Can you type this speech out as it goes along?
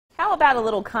how about a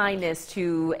little kindness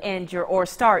to end or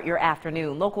start your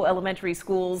afternoon? Local elementary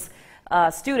schools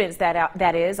students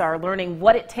that is are learning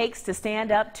what it takes to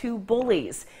stand up to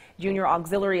bullies. Junior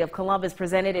Auxiliary of Columbus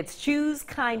presented its Choose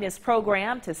Kindness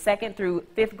program to 2nd through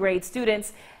 5th grade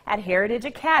students at Heritage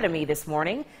Academy this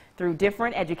morning. Through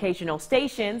different educational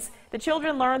stations, the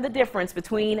children learned the difference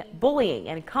between bullying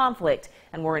and conflict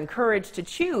and were encouraged to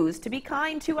choose to be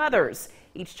kind to others.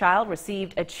 Each child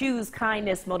received a Choose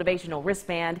Kindness motivational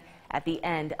wristband at the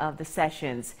end of the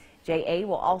sessions. JA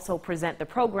will also present the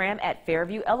program at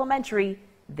Fairview Elementary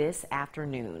this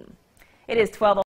afternoon. It is 12:00.